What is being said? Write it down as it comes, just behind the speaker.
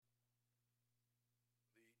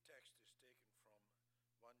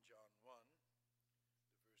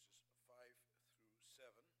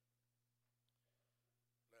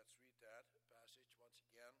that passage once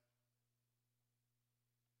again.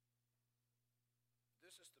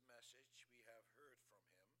 This is the message we have heard from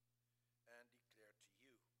him and declared to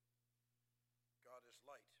you. God is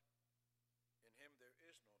light. In him there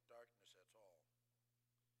is no darkness at all.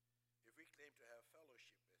 If we claim to have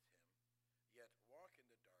fellowship with him, yet walk in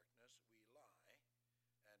the darkness, we lie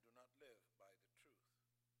and do not live by the truth.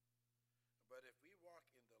 But if we walk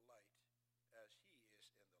in the light, as he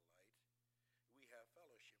is in the light, we have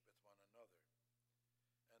fellowship with one another.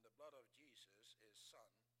 And the blood of Jesus, his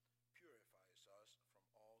Son, purifies us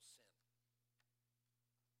from all sin.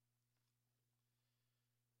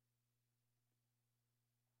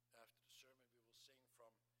 After the sermon, we will sing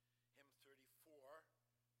from hymn 34,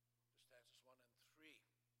 the stanzas 1 and 3.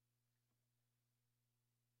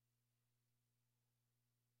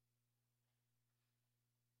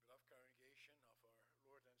 Beloved congregation of our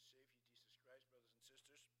Lord and Savior Jesus Christ, brothers and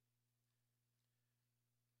sisters,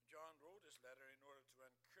 John wrote this letter in order to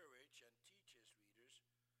encourage and teach his readers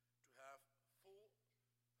to have full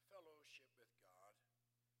fellowship with God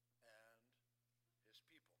and his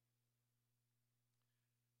people.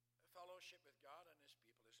 Fellowship with God and his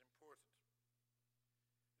people is important.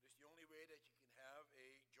 It is the only way that you can have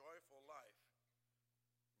a joyful life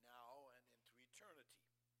now and into eternity.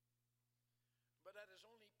 But that is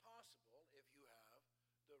only possible if you have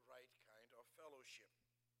the right kind of fellowship.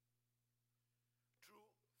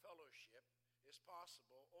 True fellowship is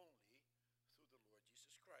possible only through the Lord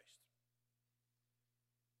Jesus Christ.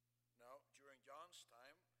 Now, during John's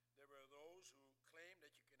time, there were those who claimed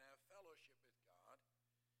that you can have fellowship with God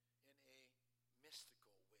in a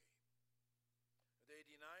mystical way. They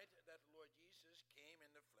denied that the Lord Jesus came in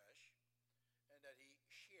the flesh and that he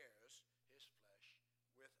shares his flesh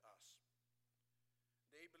with us.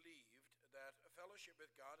 They believed that fellowship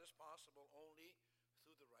with God is possible only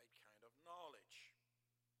through the right kind of knowledge.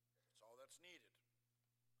 That's all that's needed.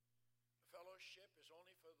 Fellowship is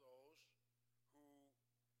only for those who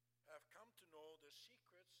have come to know the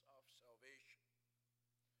secrets of salvation.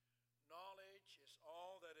 Knowledge is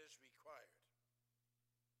all that is required.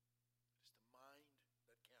 It is the mind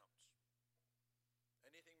that counts.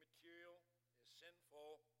 Anything material is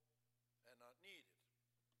sinful and not needed.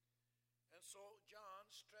 And so John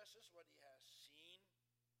stresses what he has seen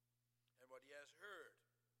and what he has heard.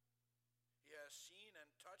 He has seen and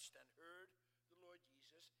touched and heard the Lord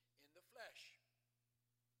Jesus in the flesh.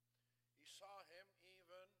 He saw him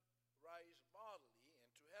even rise bodily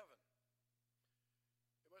into heaven.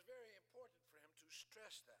 It was very important for him to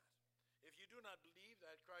stress that. If you do not believe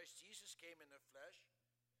that Christ Jesus came in the flesh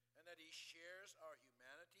and that he shares our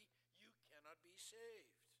humanity, you cannot be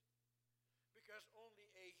saved. Because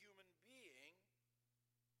only a human being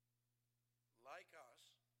like us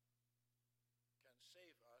can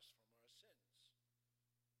save us from our sins.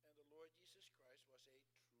 And the Lord Jesus Christ was a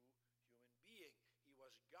true human being. He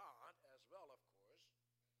was God as well, of course,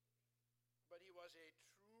 but he was a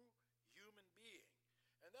true human being.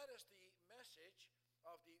 And that is the message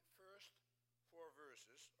of the first 4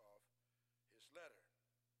 verses of his letter.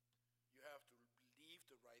 You have to believe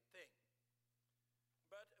the right thing.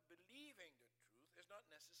 But believing the truth is not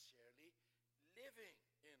necessarily living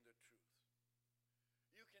in the truth.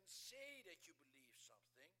 You can say that you believe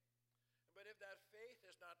something, but if that faith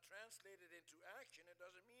is not translated into action, it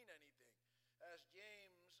doesn't mean anything. As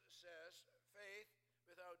James says, faith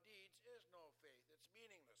without deeds is no faith. It's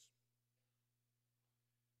meaningless.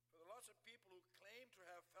 For there are lots of people who claim to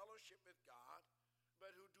have fellowship with God,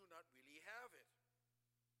 but who do not really have it.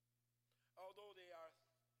 Although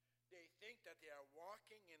they think that they are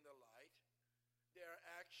walking in the light, they are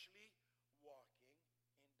actually walking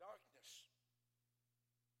in darkness.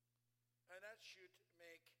 And that should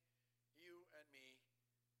make you and me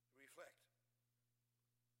reflect.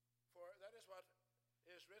 For that is what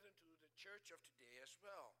is written to the church of today as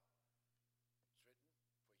well. It's written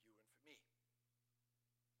for you and for me.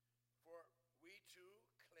 For we too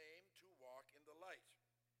claim to walk in the light.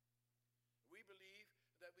 We believe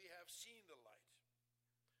that we have seen the light,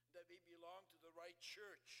 that we belong to the right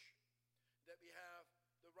church, that we have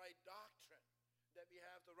the right doctrine, that we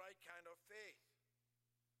have the right kind of faith.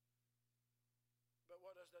 But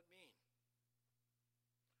what does that mean?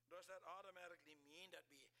 Does that automatically mean that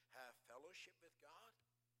we have fellowship with God?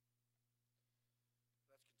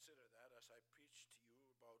 Let's consider that as I preach to you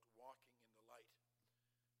about walking in the light.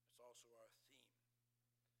 It's also our theme.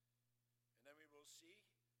 And then we will see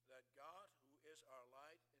that God, who is our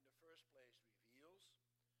light, in the first place reveals,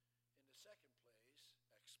 in the second place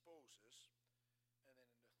exposes, and then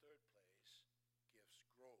in the third place gives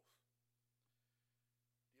growth.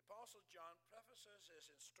 The Apostle John prefaces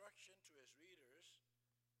his instruction to his readers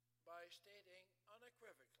by stating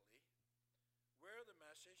unequivocally where the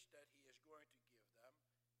message that he is going to give them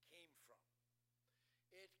came from.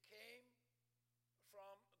 It came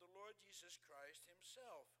from the Lord Jesus Christ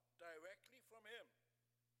himself, directly from him.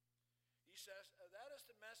 He says, that is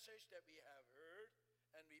the message that we have heard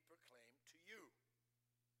and we proclaim to you.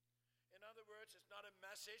 In other words, it's not a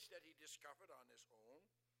message that he discovered on his own.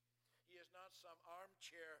 He is not some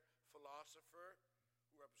armchair philosopher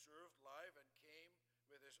who observed life and came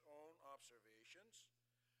with his own observations.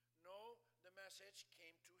 No, the message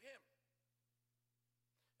came to him.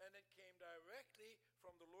 And it came directly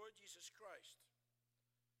from the Lord Jesus Christ.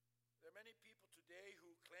 There are many people today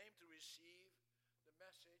who claim to receive the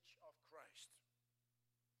message of Christ,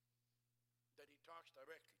 that he talks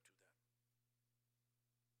directly to them.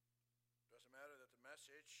 It doesn't matter that the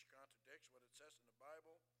message contradicts what it says in the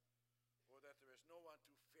Bible, or that there is no one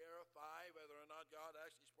to verify whether or not God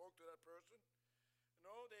actually spoke to that person.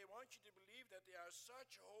 No, they want you to believe that they are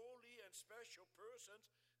such holy and special persons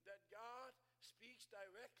that God speaks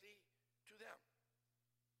directly to them.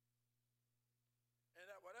 And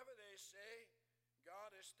that whatever they say,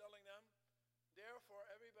 God is telling them, therefore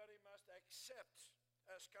everybody must accept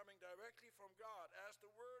as coming directly from God, as the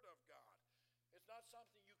Word of God. It's not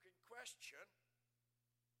something you can question,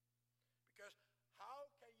 because how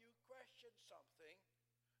can you question something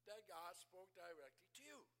that God spoke directly to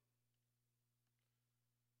you?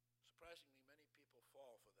 Surprisingly, many people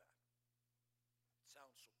fall for that. It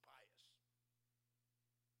sounds so pious.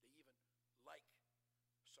 They even like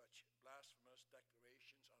such blasphemous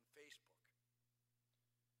declarations on Facebook.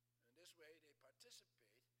 And this way they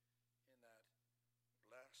participate in that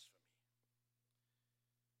blasphemy.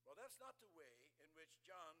 Well, that's not the way in which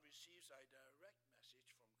John receives a direct message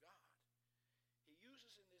from God. He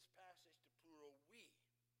uses in this passage the plural we.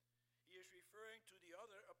 He is referring to the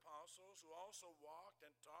other apostles who also walked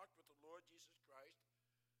and talked with the Lord Jesus Christ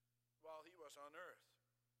while he was on earth.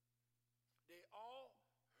 They all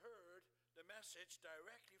heard the message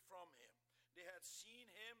directly from him. They had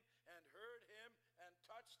seen him and heard him and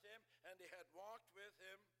touched him, and they had walked with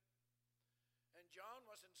him. And John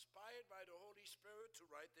was inspired by the Holy Spirit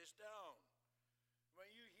to write this down.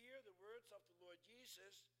 When you hear the words of the Lord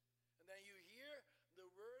Jesus, and then you hear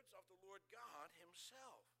the words of the Lord God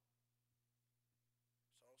himself.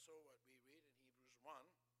 It's also what we read in Hebrews 1,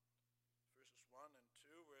 verses 1 and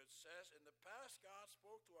 2, where it says, in the past God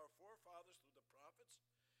spoke to our forefathers through the prophets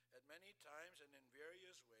at many times and in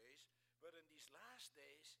various ways, but in these last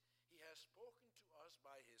days he has spoken to us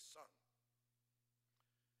by his Son.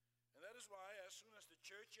 And that is why as soon as the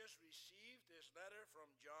churches received this letter from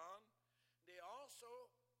John, they also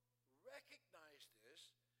recognized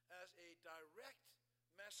this as a direct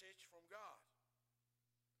message from God.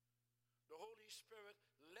 The Holy Spirit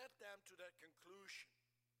led them to that conclusion.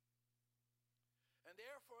 And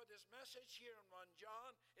therefore, this message here in 1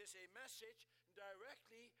 John is a message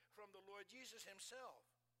directly from the Lord Jesus himself.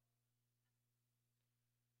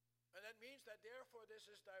 And that means that therefore this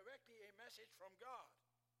is directly a message from God.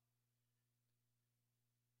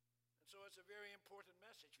 And so it's a very important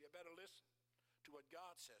message. We had better listen to what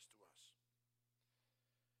God says to us.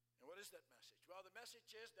 And what is that message? Well, the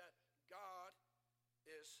message is that God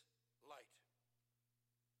is light.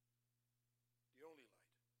 The only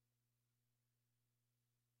light.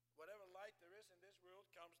 Whatever light there is in this world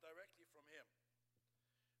comes directly from him.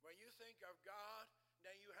 When you think of God,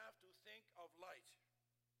 then you have to think of light.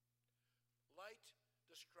 Light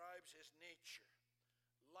describes his nature.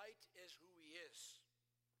 Light is who he is.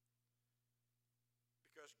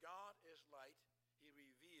 Because God is light, he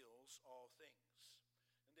reveals all things.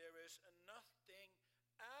 And there is nothing,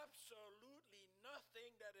 absolutely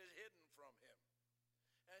nothing that is hidden from him.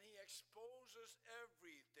 And he exposes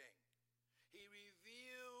everything. He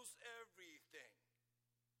reveals everything.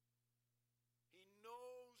 He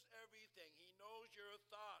knows everything. He knows your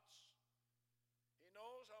thoughts. He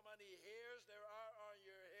knows how many hairs there are on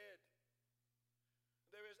your head.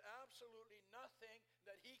 There is absolutely nothing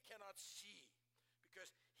that he cannot see,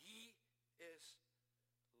 because he is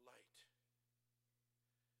light.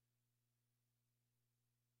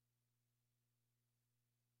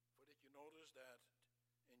 For did you notice that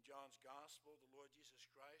in John's Gospel, the Lord Jesus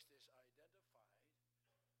Christ is identified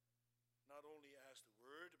not only as the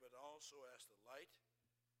Word, but also as the light?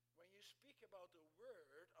 When you speak about the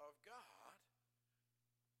Word of God,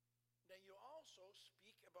 then you also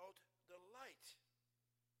speak about the light.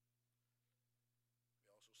 We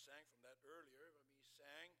also sang from that earlier when we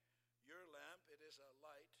sang, your lamp, it is a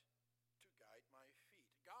light to guide my feet.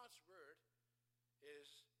 God's Word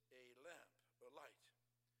is a lamp, a light.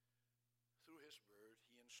 Through his Word,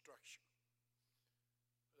 he instructs you.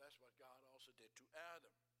 That's God also did to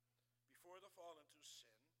Adam. Before the fall into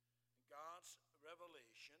sin, God's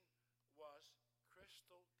revelation was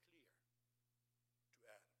crystal clear to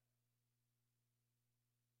Adam.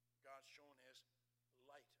 God shone his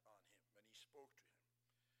light on him when he spoke to him.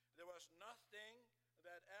 There was nothing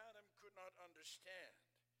that Adam could not understand.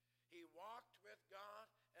 He walked with God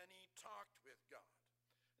and he talked with God.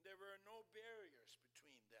 There were no barriers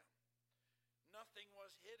between them. Nothing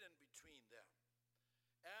was hidden between them.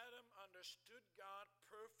 Adam understood God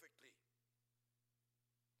perfectly.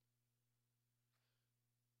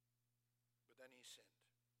 But then he sinned.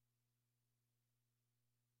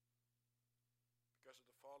 Because of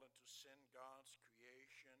the fall into sin, God's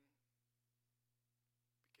creation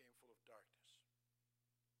became full of darkness.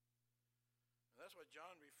 And that's what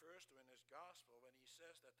John refers to in his gospel when he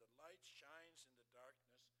says that the light shines in the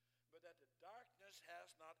darkness, but that the darkness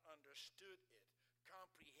has not understood it,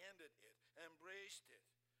 comprehended it, embraced it.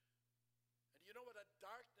 And you know what that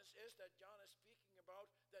darkness is that John is speaking about?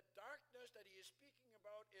 That darkness that he is speaking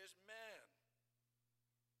about is man.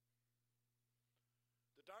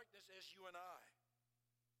 The darkness is you and I.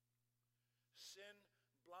 Sin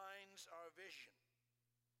blinds our vision.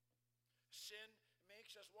 Sin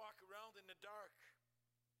makes us walk around in the dark.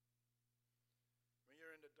 When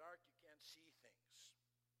you're in the dark, you can't see things.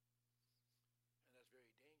 And that's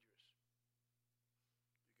very dangerous.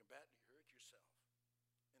 You can badly hurt yourself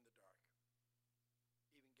in the dark,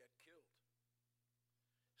 even get killed.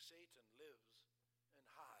 Satan lives and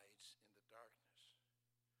hides in the darkness.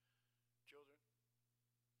 Children,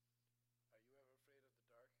 are you ever afraid of the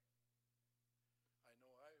dark? I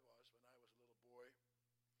know I was when I was a little boy.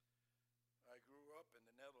 I grew up in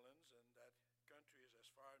the Netherlands, and that country is as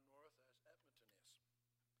far north as Edmonton is.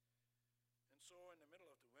 And so in the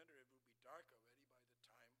middle of the winter, it would be dark already by the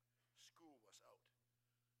time school was out.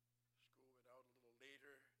 School went out a little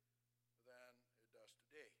later than it does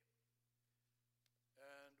today.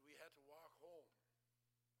 And we had to walk home.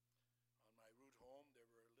 On my route home,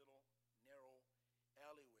 there were little narrow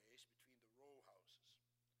alleyways between the row houses.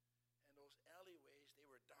 And those alleyways, they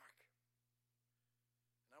were dark.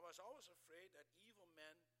 And I was always afraid that evil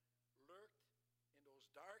men lurked in those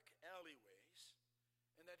dark alleyways,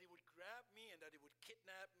 and that he would grab me and that he would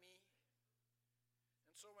kidnap me.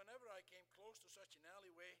 And so whenever I came close to such an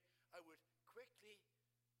alleyway, I would quickly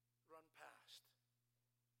run past.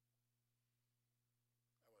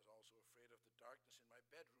 I was also afraid of the darkness in my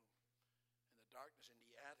bedroom and the darkness in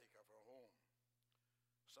the attic of our home.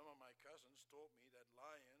 Some of my cousins told me that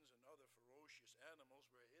lions and other ferocious animals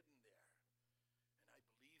were hidden there. And I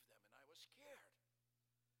believed them, and I was scared.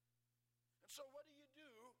 And so what do you do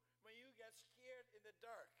when you get scared in the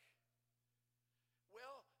dark?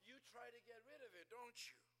 Well, you try to get rid of it, don't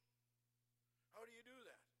you? How do you do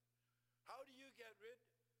that? How do you get rid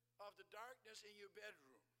of the darkness in your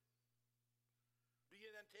bedroom? Do you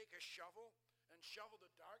then take a shovel and shovel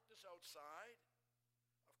the darkness outside?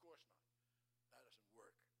 Of course not. That doesn't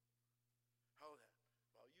work. How then?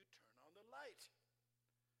 Well, you turn on the light.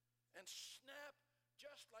 And snap,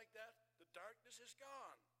 just like that, the darkness is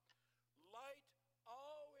gone. Light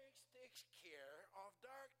always takes care of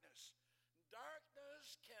darkness.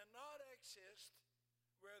 Darkness cannot exist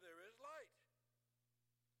where there is light.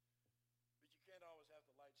 But you can't always have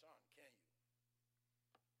the lights on, can you?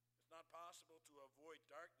 It's not possible to avoid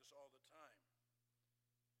darkness all the time.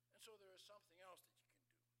 And so there is something else that you can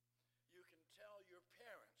do. You can tell your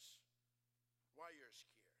parents why you're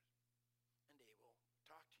scared, and they will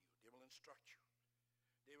talk to you. They will instruct you.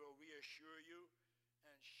 They will reassure you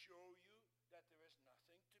and show you that there is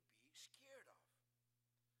nothing to be scared of.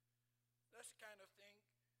 That's the kind of thing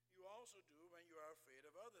you also do when you are afraid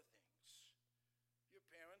of other things. Your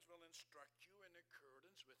parents will instruct you in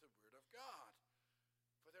accordance with the Word of God.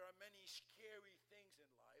 For there are many scary things in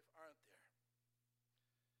life, aren't there?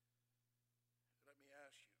 Let me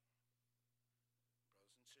ask you, brothers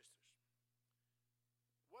and sisters,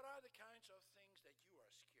 what are the kinds of things that you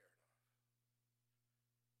are scared of?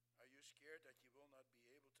 Are you scared that you will not be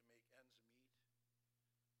able to make ends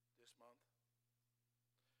meet this month?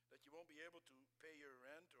 That you won't be able to pay your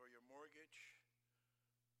rent or your mortgage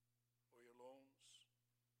or your loans?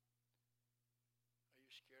 Are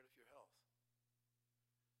you scared of your health?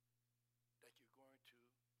 That you're going to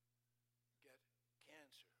get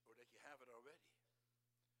cancer or that you have it already?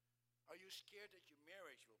 Are you scared that your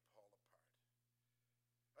marriage will fall apart?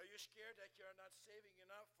 Are you scared that you're not saving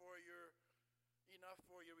enough for your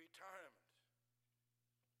retirement?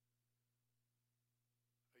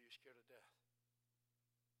 Are you scared of death?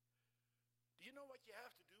 Do you know what you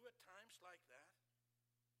have to do at times like that?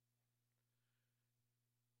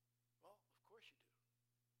 Well, of course you do.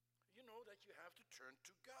 You you have to turn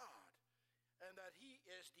to God, and that He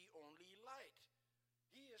is the only light.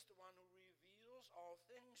 He is the one who reveals all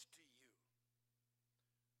things to you.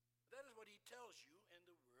 That is what He tells you in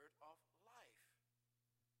the word of life.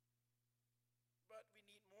 But we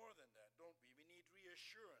need more than that, don't we? We need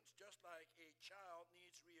reassurance, just like a child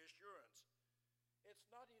needs reassurance.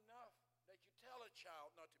 It's not enough that you tell a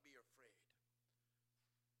child not to be afraid.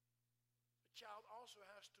 The child also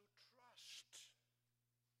has to trust.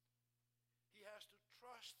 He has to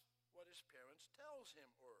trust what his parents tells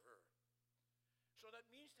him or her. So that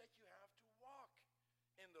means that you have to walk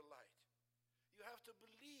in the light. You have to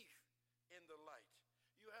believe in the light.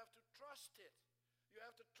 You have to trust it. You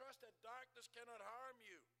have to trust that darkness cannot harm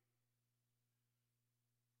you.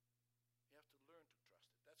 You have to learn to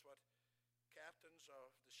trust it. That's what captains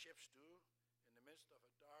of the ships do in the midst of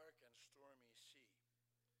a dark and stormy sea.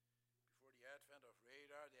 Before the advent of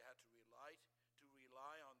radar, they had to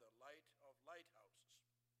rely on the light of lighthouses.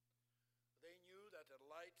 They knew that the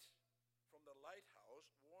light from the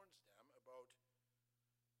lighthouse warns them about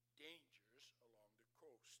dangers along the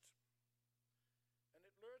coast. And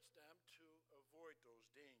it alerts them to avoid those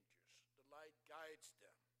dangers. The light guides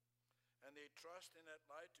them. And they trust in that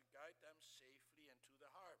light to guide them safely into the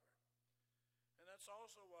harbor. And that's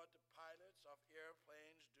also what the pilots of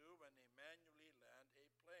airplanes do when they manually land a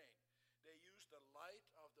plane. They use the light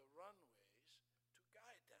of the runways to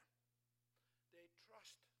guide them. They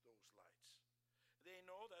trust those lights. They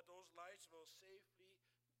know that those lights will safely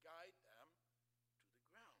guide them to the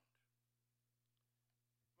ground.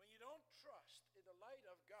 When you don't trust in the light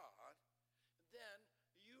of God, then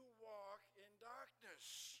you walk in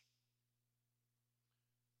darkness.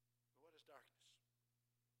 But what is darkness?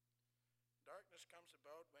 Darkness comes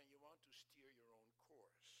about when you want to steer your own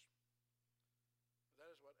course. That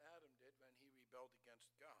is what Adam did when he rebelled against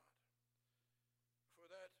God. For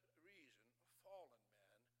that reason, a fallen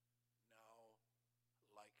man now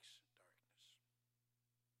likes darkness.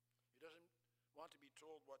 He doesn't want to be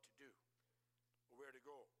told what to do or where to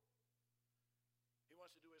go. He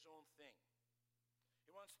wants to do his own thing. He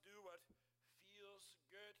wants to do what feels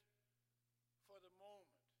good for the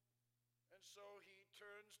moment. And so he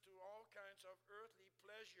turns to all kinds of earthly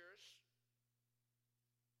pleasures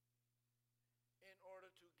in order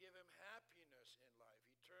to give him happiness in life.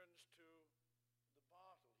 He turns to the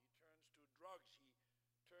bottle. He turns to drugs.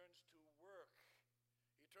 He turns to work.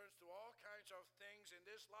 He turns to all kinds of things in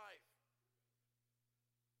this life.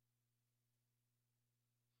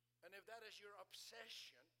 And if that is your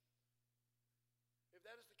obsession, if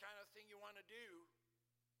that is the kind of thing you want to do,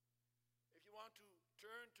 if you want to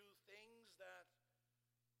turn to things that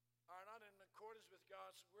are not in accordance with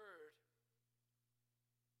God's word,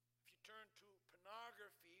 if you turn to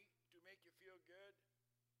pornography to make you feel good,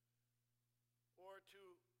 or to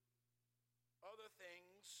other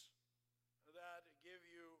things that give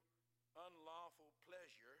you unlawful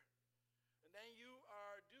pleasure, and then you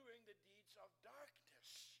are doing the deeds of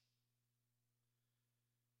darkness.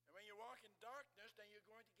 And when you walk in darkness, then you're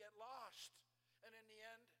going to get lost. And in the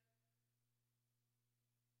end,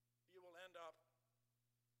 you will end up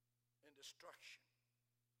in destruction.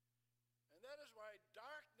 And that is why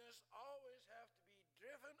darkness always has to be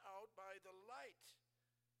driven out by the light.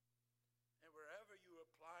 And wherever you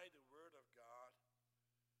apply the word of God,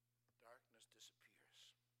 darkness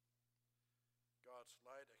disappears. God's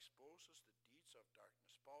light exposes the deeds of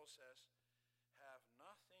darkness. Paul says, have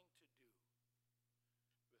nothing to do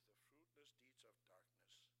with the fruitless deeds of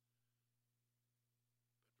darkness,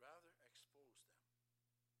 but rather expose them.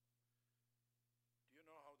 Do you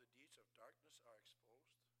know how the deeds of darkness are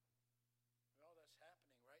exposed? Well, that's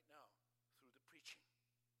happening right now through the preaching.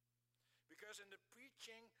 Because in the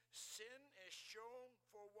preaching, sin is shown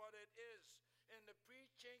for what it is. In the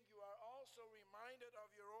preaching, you are also reminded of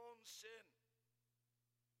your own sin.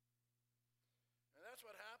 And that's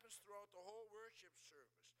what happens throughout the whole worship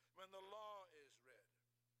service when the law is read.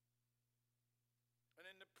 And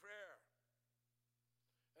in the prayer.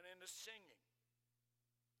 And in the singing.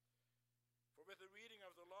 For with the reading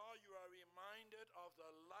of the law, you are reminded of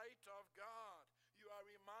the light of God. You are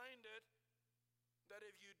reminded that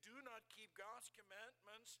if you do not keep God's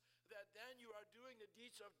commandments, that then you are doing the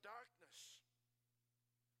deeds of darkness.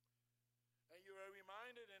 And you are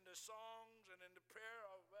reminded in the songs and in the prayer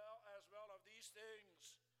as well of these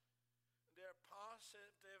things. Their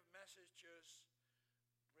positive messages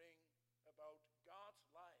bring about God's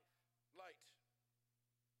light.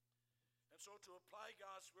 And so to apply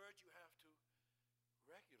God's word, you have to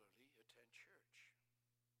regularly attend church.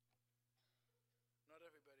 Not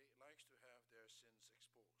everybody likes to have their sins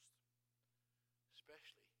exposed,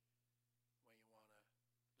 especially when you want to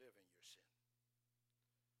live in your sin.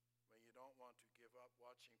 want to give up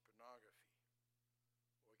watching pornography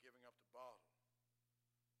or giving up the bottle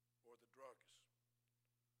or the drugs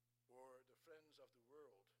or the friends of the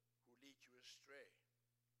world who lead you astray.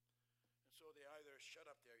 And so they either shut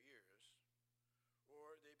up their ears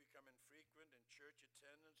or they become infrequent in church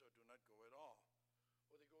attendance or do not go at all.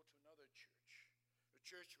 Or they go to another church, a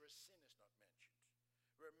church where sin is not mentioned,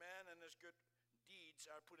 where man and his good deeds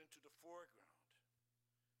are put into the foreground.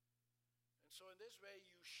 And so in this way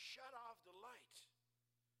you shut off the light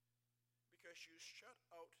because you shut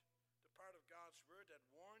out the part of God's word that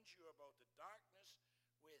warns you about the darkness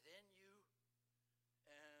within you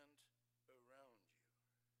and around you.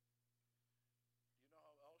 You know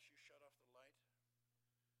how else you shut off the light?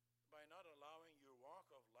 By not allowing your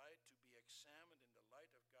walk of light to be examined in the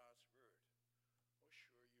light of God's word. Oh,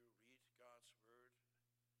 sure, you read God's word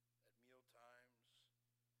at meal times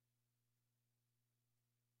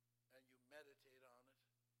and you meditate on it,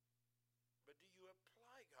 but do you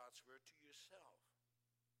apply God's word to yourself?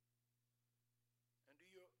 And do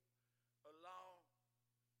you allow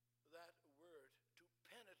that word to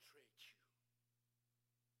penetrate you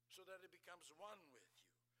so that it becomes one with you?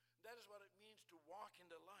 That is what it means to walk in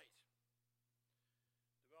the light.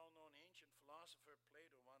 The well-known ancient philosopher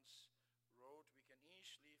Plato once wrote, "We can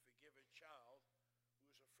easily forgive a child who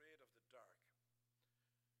is afraid of the dark.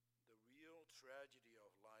 The real tragedy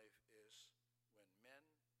of life is when men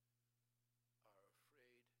are afraid of the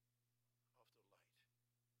light."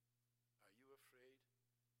 Are you afraid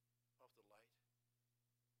of the light?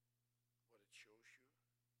 What it shows you?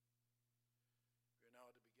 We're now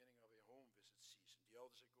at the beginning of a home visit season. The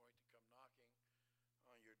elders are going to come knocking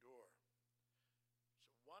on your door.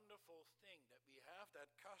 It's a wonderful thing that we have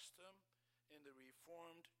that custom in the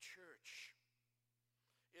Reformed Church.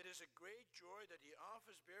 It is a great joy that the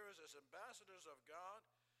office bearers as ambassadors of God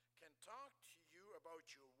can talk to you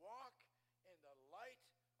about your walk in the light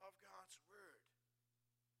of God's word.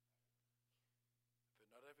 But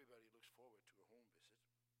not everybody looks forward to a home visit.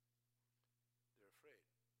 They're afraid.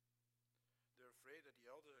 They're afraid that the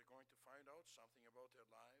elders are going to find out something about their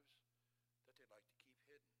lives that they like to keep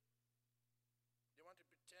hidden. They want to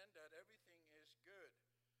pretend that everything is good,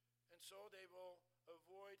 and so they will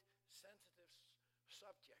avoid sensitive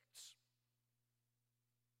subjects.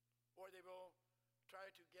 Or they will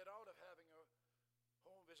try to get out of having a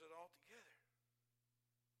home visit altogether.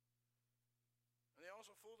 And they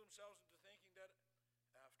also fool themselves into thinking that,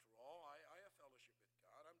 after all, I have fellowship with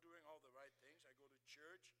God. I'm doing all the right things. I go to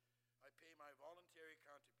church. I pay my voluntary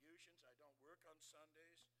contributions. I don't work on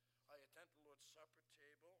Sundays. I attend the Lord's Supper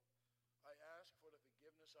table. I ask for the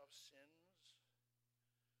forgiveness of sins.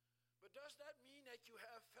 But does that mean that you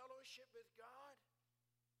have fellowship with God?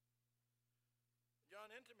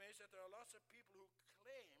 John intimates that there are lots of people who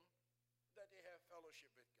claim that they have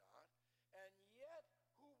fellowship with God, and yet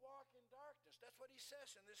who walk in darkness. That's what he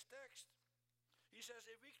says in this text. He says,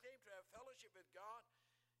 if we claim to have fellowship with God,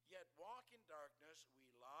 yet walk in darkness, we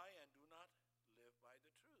lie and do not live by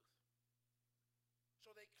the truth.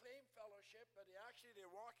 So they claim fellowship, but they're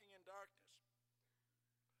walking in darkness.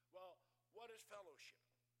 Well, what is fellowship?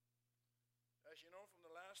 As you know from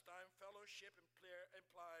the last time, fellowship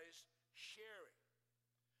implies sharing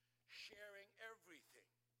everything.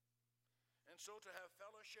 And so to have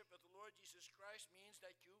fellowship with the Lord Jesus Christ means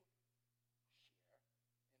that you share in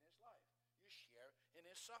his life. You share in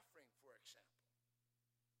his suffering, for example.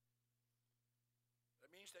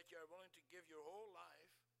 That means that you are willing to give your whole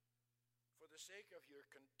life for the sake of your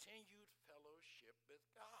continued fellowship with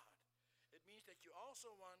God. It means that you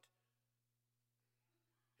also want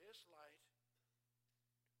his light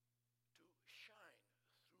to shine through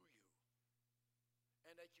you,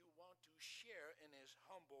 and that you want to share in his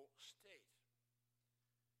humble state.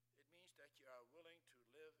 It means that you are willing to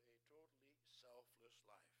live a totally selfless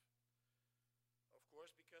life. Of course,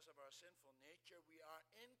 because of our sinful nature, we are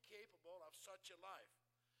incapable of such a life.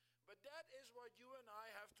 But that is what you and I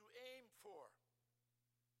have to aim for.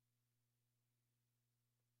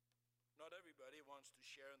 Not everybody wants to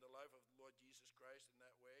share in the life of the Lord Jesus Christ in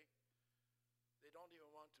that way. They don't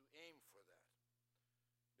even want to aim for that.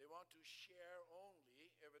 They want to share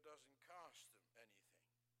only if it doesn't cost them anything.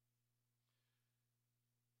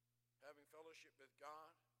 Having fellowship with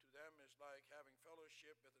God to them is like having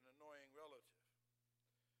fellowship with an annoying relative.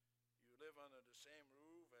 You live under the same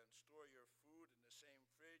roof and store your food in the same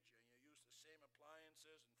fridge, and you use the same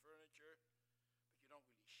appliances and furniture, but you don't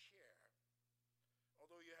really share.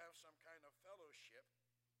 Although you have some kind of fellowship,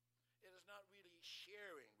 it is not really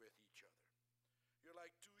sharing with each other. You're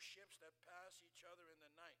like two ships that pass each other in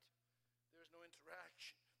the night. There's no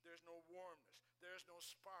interaction. There's no warmness. There's no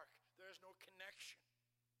spark. There's no connection.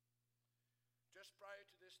 just prior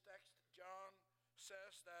to this text, John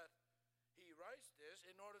says that he writes this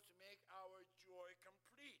in order to make our joy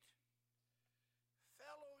complete.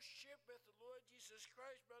 Fellowship with the Lord Jesus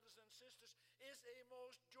Christ, brothers and sisters, is a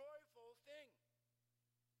most joyful thing.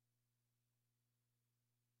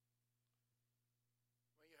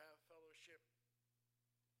 When you have fellowship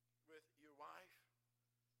with your wife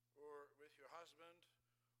or with your husband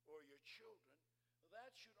or your children,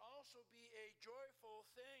 that should also be a joyful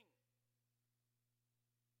thing.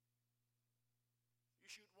 You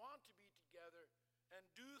should want to be together and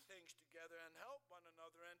do things together and help one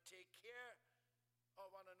another and take care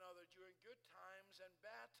of one another during good times and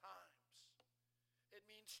bad times. It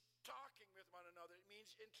means talking with one another. It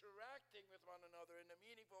means interacting with one another in a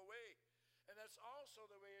meaningful way. And that's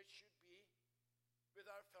also the way it should be with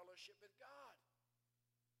our fellowship with God.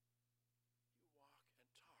 You walk and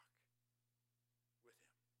talk with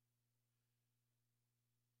Him.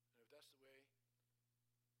 And if that's the way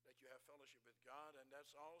that you have fellowship with God, and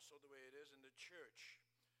that's also the way it is in the church.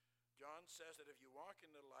 John says that if you walk in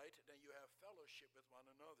the light, then you have fellowship with one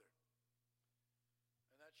another.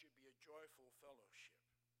 And that should be a joyful fellowship.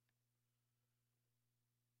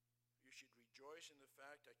 You should rejoice in the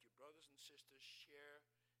fact that your brothers and sisters share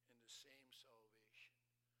in the same salvation.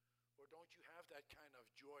 Or don't you have that kind of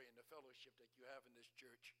joy in the fellowship that you have in this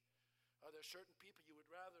church? Are there certain people you would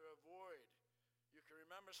rather avoid? You can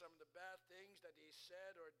remember some of the bad things that they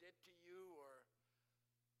said or did to you or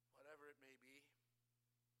whatever it may be.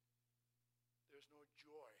 There's no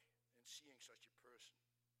joy in seeing such a person.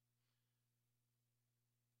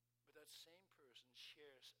 But that same person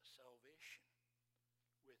shares salvation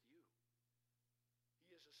with you.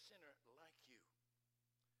 He is a sinner like you.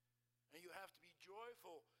 And you have to be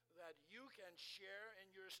joyful that you can share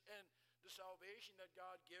in the salvation that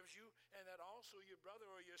God gives you, and that also your brother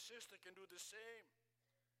or your sister can do the same.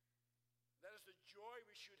 That is the joy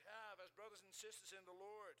we should have as brothers and sisters in the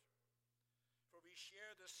Lord. For we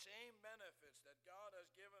share the same benefits that God has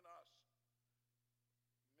given us,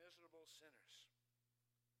 miserable sinners.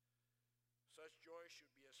 Such joy should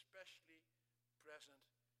be especially present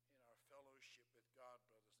in our fellowship with God,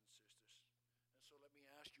 brothers and sisters. And so let me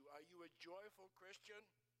ask you, are you a joyful Christian?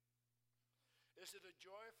 Is it a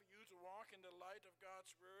joy for you to walk in the light of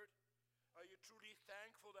God's Word? Are you truly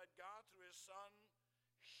thankful that God, through His Son,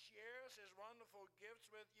 shares His wonderful gifts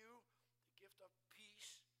with you? The gift of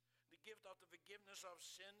peace, the gift of the forgiveness of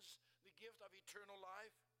sins, the gift of eternal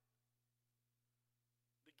life,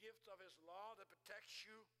 the gift of His law that protects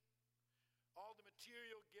you, all the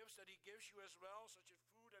material gifts that He gives you as well, such as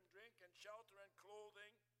food and drink and shelter and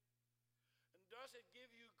clothing. And does it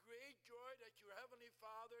give you great joy that your Heavenly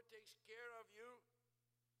Father takes care of you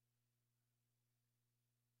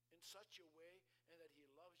in such a way and that He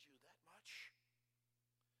loves you that much?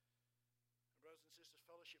 And brothers and sisters,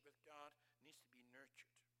 fellowship with God needs to be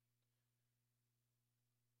nurtured.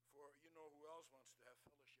 For you know who else wants to have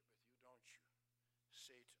fellowship with you, don't you?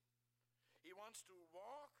 Satan. He wants to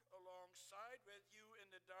walk alongside with you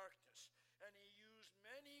in the darkness. And he used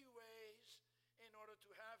many ways in order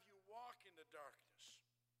to have you walk in the darkness.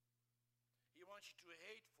 He wants you to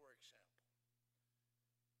hate, for example.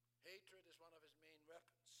 Hatred is one of his main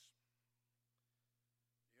weapons.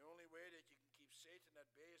 The only way that you can keep Satan at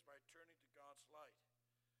bay is by turning to God's light.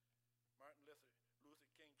 Martin Luther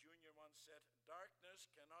King Jr. once said, "Darkness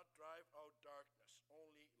cannot drive out darkness.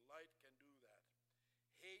 Only light can do that.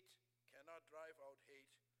 Hate cannot drive out hate.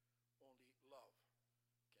 Only love can do that."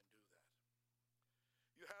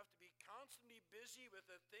 You have to be constantly busy with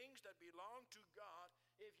the things that belong to God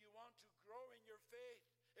if you want to grow in your faith,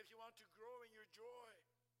 if you want to grow in your joy.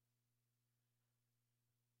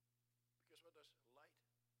 Because what does light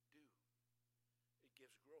do? It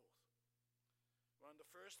gives growth. One of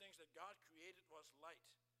the first things that God created was light.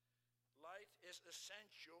 Light is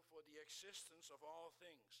essential for the existence of all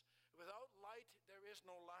things. Without light, there is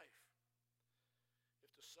no life.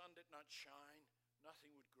 If the sun did not shine,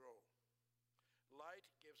 nothing would grow. Light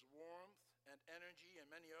gives warmth and energy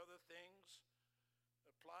and many other things.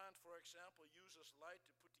 A plant, for example, uses light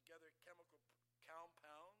to put together chemical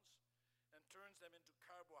compounds and turns them into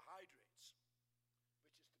carbohydrates,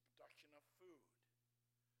 which is the production of food.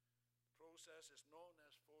 The process is known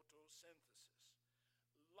as photosynthesis.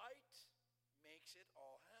 Light makes it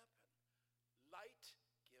all happen. Light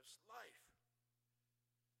gives life.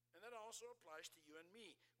 And that also applies to you and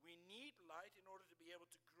me. We need light in order to be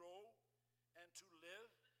able to grow and to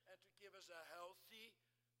live and to give us a healthy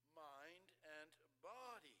mind and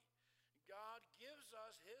body. God gives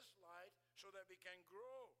us His light so that we can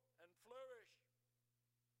grow and flourish.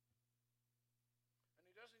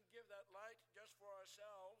 And He doesn't give that light just for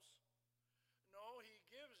ourselves. No,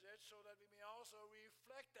 it so that we may also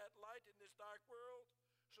reflect that light in this dark world,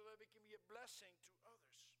 so that we can be a blessing to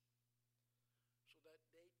others, so that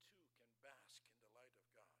they too can bask in the light of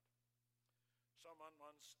God. Someone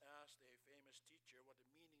once asked a famous teacher what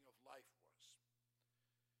the meaning of life was.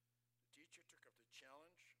 The teacher took up the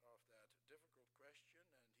challenge of that difficult question,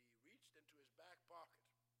 and he reached into his back pocket,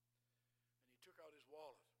 and he took out his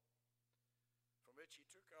wallet, from which he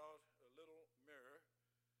took out a little mirror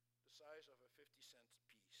the size of a 50-cent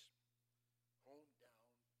piece, honed down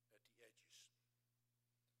at the edges.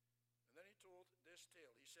 And then he told this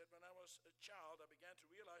tale. He said, when I was a child, I began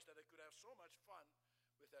to realize that I could have so much fun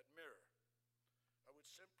with that mirror. I would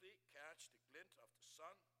simply catch the glint of the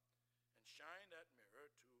sun and shine that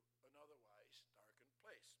mirror to an otherwise darkened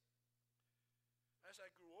place. As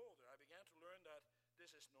I grew older, I began to learn that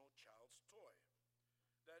this is no child's toy,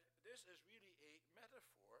 that this is really a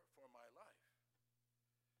metaphor for my life.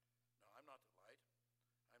 Now, I'm not the light.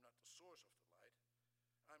 I'm not the source of the light.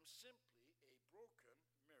 I'm simply a broken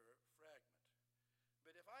mirror fragment.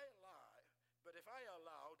 But if I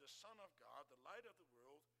allow the Son of God, the light of the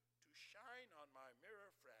world, to shine on my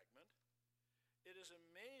mirror fragment, it is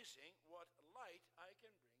amazing what light I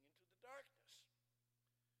can bring into the darkness.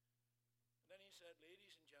 And then he said,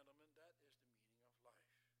 ladies and gentlemen, that is the meaning of life.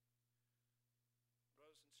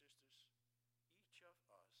 Brothers and sisters, each of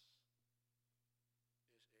us is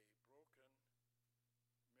a broken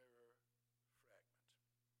mirror fragment.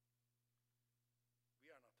 We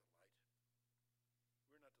are not the light.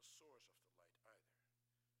 We're not the source of the light either.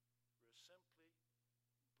 We're simply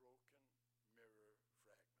broken mirror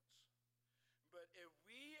fragments. But if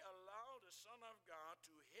we allow the Son of God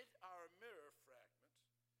to hit our mirror fragment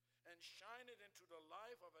and shine it into the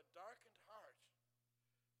life of a darkened heart,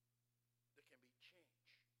 there can be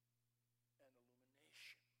change and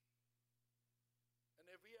illumination. And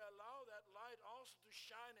if we allow that light also to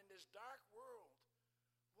shine in this dark world,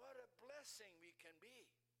 what a blessing we can be.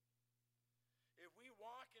 If we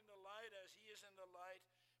walk in the light as he is in the light,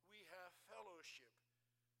 we have fellowship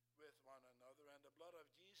with one another, and the blood of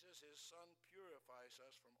Jesus, his Son, purifies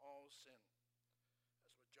us from all sin.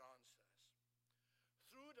 That's what John says.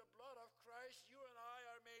 Through the blood of Christ, you and I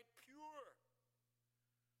are made pure.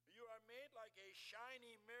 You are made like a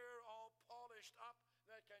shiny mirror, all polished up,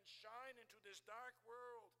 that can shine into this dark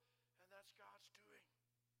world. And that's God's doing.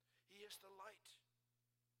 He is the light.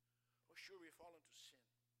 Oh, sure, we fall into sin.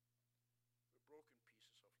 We're broken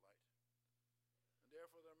pieces of light. And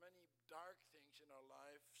therefore, there are many dark things in our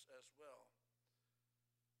lives as well.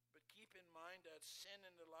 But keep in mind that sin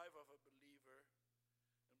in the life of a believer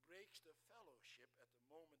breaks the fellowship at the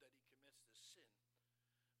moment that he commits the sin.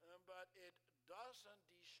 But it doesn't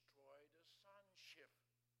destroy the sonship.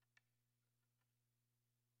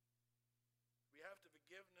 We have the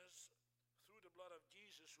forgiveness through the blood of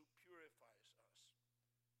Jesus, who purifies us.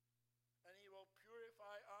 And he will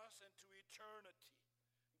purify us into eternity.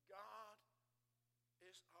 God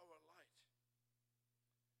is our light.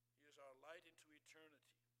 He is our light into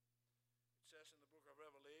eternity. It says in the book of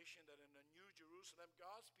Revelation that in the New Jerusalem,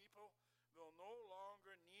 God's people will no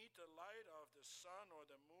longer need the light of the sun or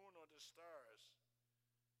the moon or the stars.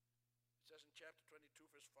 It says in chapter 22,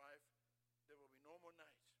 verse 5, there will be no more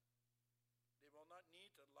night. They will not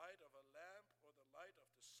need the light of a lamp or the light of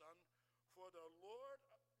the sun, for the Lord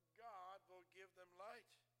God will give them light.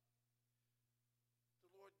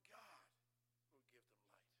 The Lord God will give them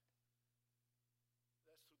light.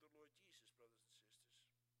 That's through the Lord Jesus, brothers and sisters.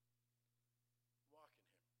 Walk in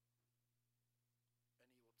him, and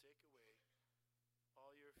he will take away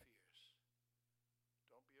all your fears.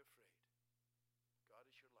 Don't be afraid. God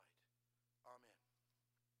is your light.